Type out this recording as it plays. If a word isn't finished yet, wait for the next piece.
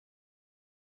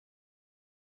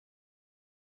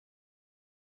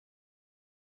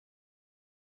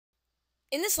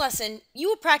In this lesson, you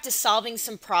will practice solving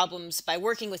some problems by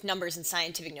working with numbers in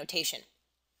scientific notation.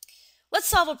 Let's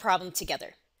solve a problem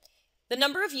together. The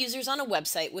number of users on a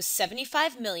website was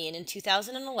 75 million in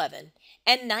 2011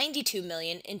 and 92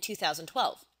 million in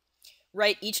 2012.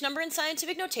 Write each number in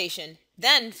scientific notation,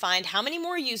 then find how many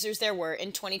more users there were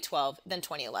in 2012 than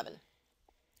 2011.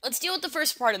 Let's deal with the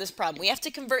first part of this problem. We have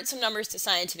to convert some numbers to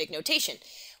scientific notation.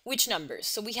 Which numbers?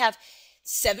 So we have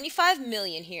 75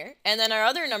 million here, and then our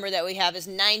other number that we have is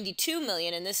 92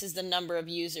 million, and this is the number of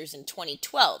users in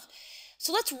 2012.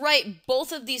 So let's write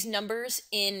both of these numbers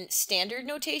in standard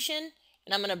notation,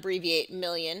 and I'm going to abbreviate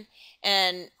million,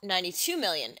 and 92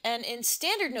 million. And in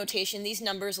standard notation, these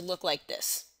numbers look like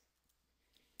this.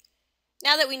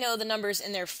 Now that we know the numbers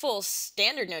in their full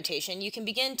standard notation, you can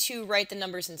begin to write the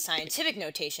numbers in scientific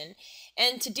notation.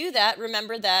 And to do that,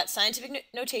 remember that scientific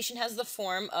notation has the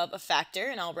form of a factor,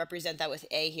 and I'll represent that with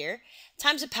a here,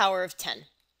 times a power of 10.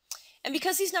 And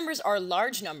because these numbers are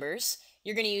large numbers,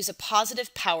 you're going to use a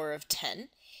positive power of 10.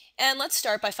 And let's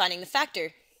start by finding the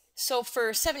factor. So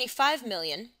for 75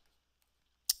 million,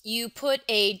 you put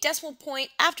a decimal point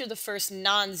after the first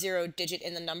non-zero digit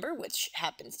in the number, which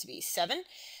happens to be 7.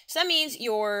 So that means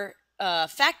your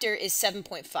factor is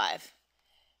 7.5.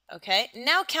 Okay,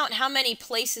 now count how many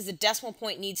places the decimal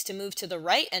point needs to move to the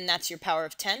right, and that's your power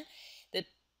of 10. That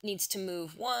needs to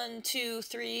move 1, 2,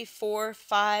 3, 4,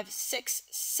 5, 6,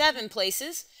 7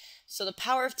 places. So the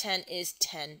power of 10 is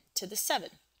 10 to the 7.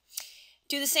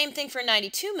 Do the same thing for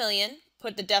 92 million.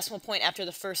 Put the decimal point after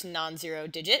the first non-zero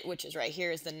digit, which is right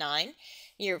here, is the 9.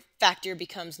 Your factor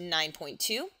becomes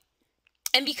 9.2.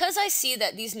 And because I see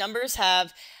that these numbers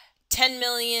have 10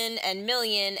 million and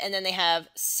million, and then they have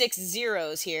 6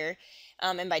 zeros here,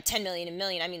 and by 10 million and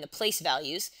million, I mean the place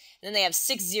values, and then they have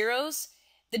 6 zeros,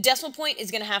 the decimal point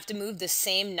is going to have to move the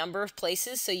same number of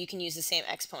places, so you can use the same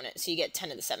exponent, so you get 10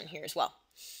 to the 7 here as well.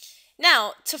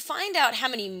 Now, to find out how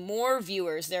many more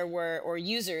viewers there were, or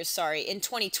users, sorry, in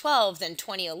 2012 than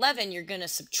 2011, you're going to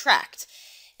subtract.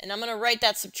 And I'm going to write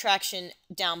that subtraction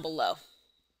down below.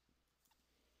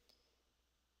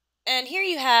 And here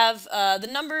you have the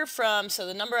number so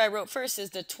the number I wrote first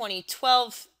is the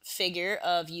 2012 figure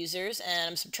of users, and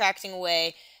I'm subtracting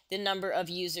away the number of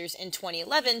users in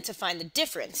 2011 to find the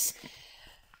difference.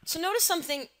 So notice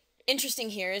something interesting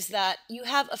here is that you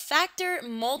have a factor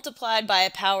multiplied by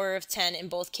a power of 10 in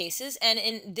both cases, and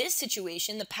in this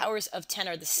situation the powers of 10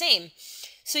 are the same.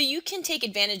 So you can take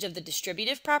advantage of the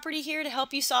distributive property here to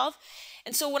help you solve.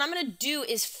 And so what I'm going to do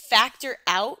is factor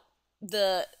out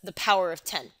the power of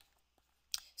 10.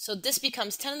 So this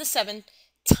becomes 10 to the 7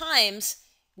 times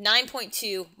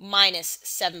 9.2 minus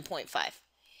 7.5.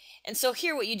 And so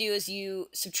here what you do is you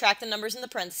subtract the numbers in the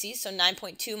parentheses. So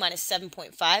 9.2 minus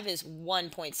 7.5 is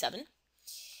 1.7.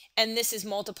 And this is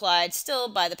multiplied still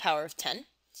by the power of 10.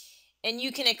 And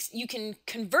you can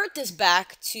convert this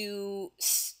back to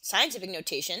scientific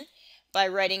notation by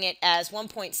writing it as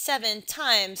 1.7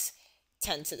 times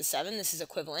 10 to the 7. This is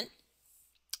equivalent.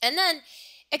 And then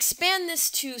expand this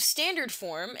to standard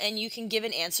form, and you can give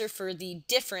an answer for the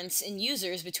difference in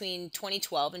users between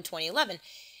 2012 and 2011.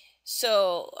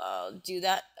 So I'll do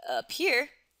that up here.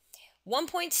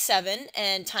 1.7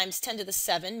 and times 10 to the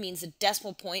 7 means the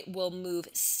decimal point will move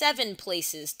 7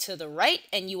 places to the right,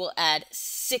 and you will add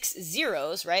 6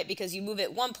 zeros, right? Because you move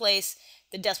it 1 place,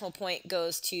 the decimal point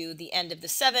goes to the end of the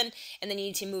 7, and then you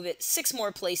need to move it 6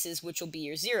 more places, which will be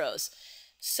your zeros.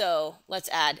 So let's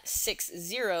add 6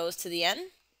 zeros to the end.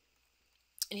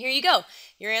 And here you go.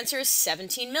 Your answer is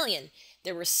 17 million.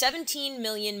 There were 17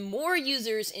 million more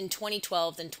users in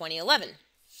 2012 than 2011.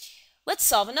 Let's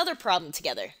solve another problem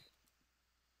together.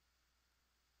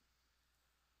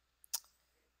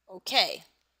 Okay.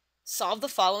 Solve the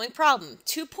following problem.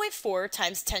 2.4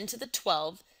 times 10 to the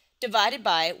 12 divided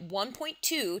by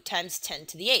 1.2 times 10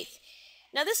 to the 8th.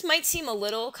 Now this might seem a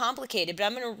little complicated, but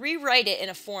I'm going to rewrite it in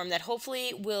a form that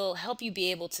hopefully will help you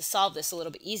be able to solve this a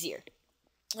little bit easier.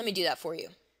 Let me do that for you.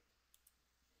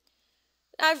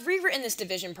 I've rewritten this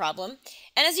division problem,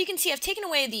 and as you can see, I've taken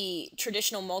away the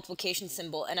traditional multiplication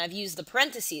symbol and I've used the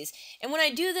parentheses. And when I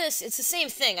do this, it's the same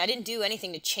thing. I didn't do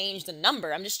anything to change the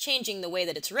number. I'm just changing the way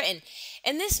that it's written.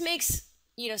 And this makes,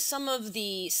 some of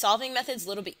the solving methods a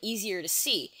little bit easier to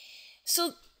see.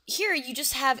 So here you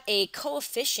just have a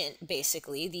coefficient,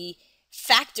 basically. The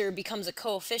factor becomes a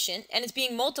coefficient, and it's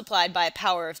being multiplied by a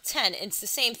power of 10. It's the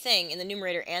same thing in the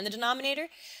numerator and the denominator.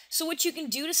 So what you can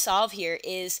do to solve here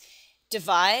is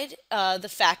divide the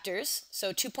factors,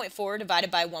 so 2.4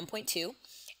 divided by 1.2,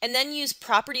 and then use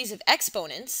properties of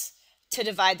exponents to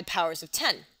divide the powers of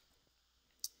 10.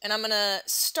 And I'm going to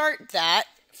start that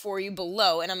for you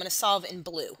below, and I'm going to solve in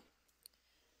blue.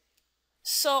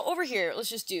 So over here, let's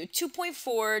just do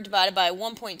 2.4 divided by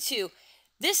 1.2.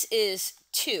 This is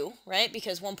 2, right?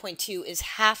 Because 1.2 is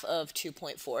half of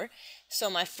 2.4. So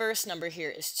my first number here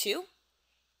is 2.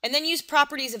 And then use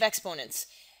properties of exponents.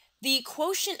 The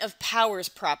quotient of powers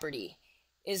property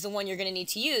is the one you're going to need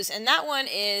to use. And that one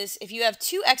is if you have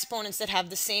two exponents that have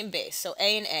the same base, so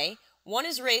a and a, one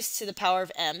is raised to the power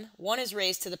of m, one is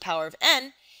raised to the power of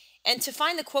n. And to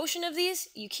find the quotient of these,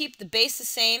 you keep the base the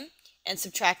same and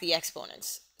subtract the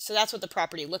exponents. So that's what the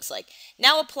property looks like.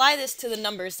 Now apply this to the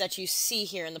numbers that you see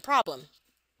here in the problem.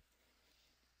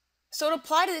 So to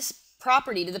apply to this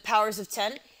property to the powers of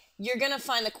 10, you're going to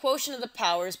find the quotient of the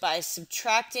powers by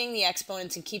subtracting the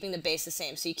exponents and keeping the base the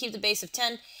same. So you keep the base of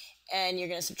 10, and you're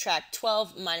going to subtract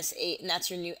 12 minus 8, and that's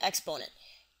your new exponent.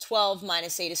 12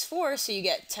 minus 8 is 4, so you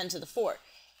get 10 to the 4.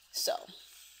 So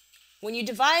when you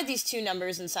divide these two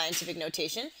numbers in scientific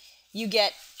notation, you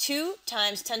get 2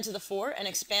 times 10 to the 4, and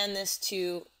expand this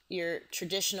to your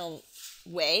traditional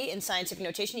way in scientific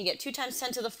notation. You get 2 times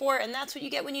 10 to the 4, and that's what you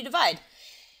get when you divide.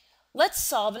 Let's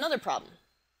solve another problem.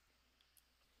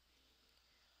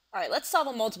 All right, let's solve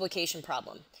a multiplication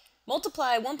problem.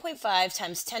 Multiply 1.5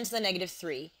 times 10 to the negative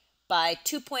 3 by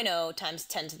 2.0 times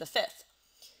 10 to the 5th.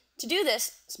 To do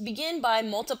this, begin by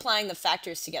multiplying the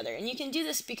factors together. And you can do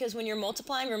this because when you're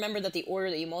multiplying, remember that the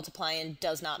order that you multiply in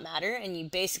does not matter, and you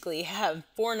basically have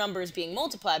 4 numbers being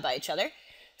multiplied by each other.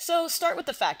 So start with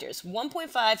the factors.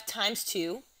 1.5 times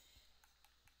 2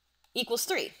 equals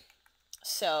 3.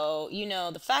 So you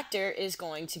know the factor is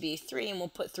going to be 3, and we'll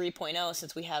put 3.0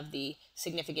 since we have the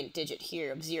significant digit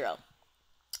here of 0.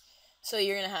 So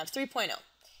you're going to have 3.0.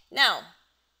 Now,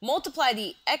 multiply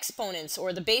the exponents,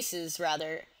 or the bases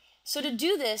rather. So to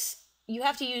do this, you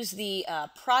have to use the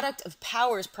product of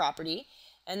powers property,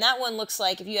 and that one looks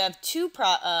like if you have two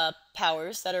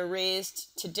powers that are raised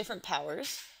to different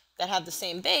powers that have the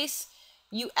same base,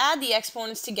 you add the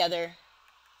exponents together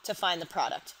to find the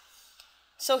product.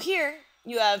 So here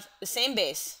you have the same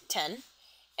base, 10,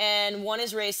 and one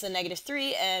is raised to the negative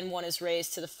 3 and one is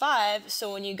raised to the 5.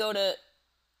 So when you go to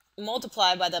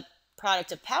multiply by the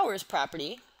product of powers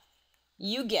property,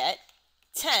 you get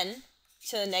 10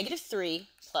 to the negative 3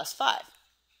 plus 5.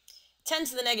 10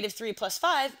 to the negative 3 plus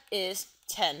 5 is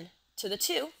 10 to the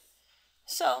 2.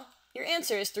 So your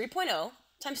answer is 3.0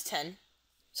 times 10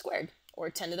 squared,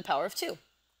 or 10 to the power of 2.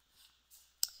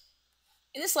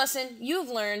 In this lesson, you have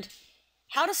learned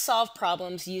how to solve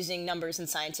problems using numbers in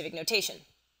scientific notation.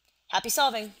 Happy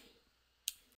solving!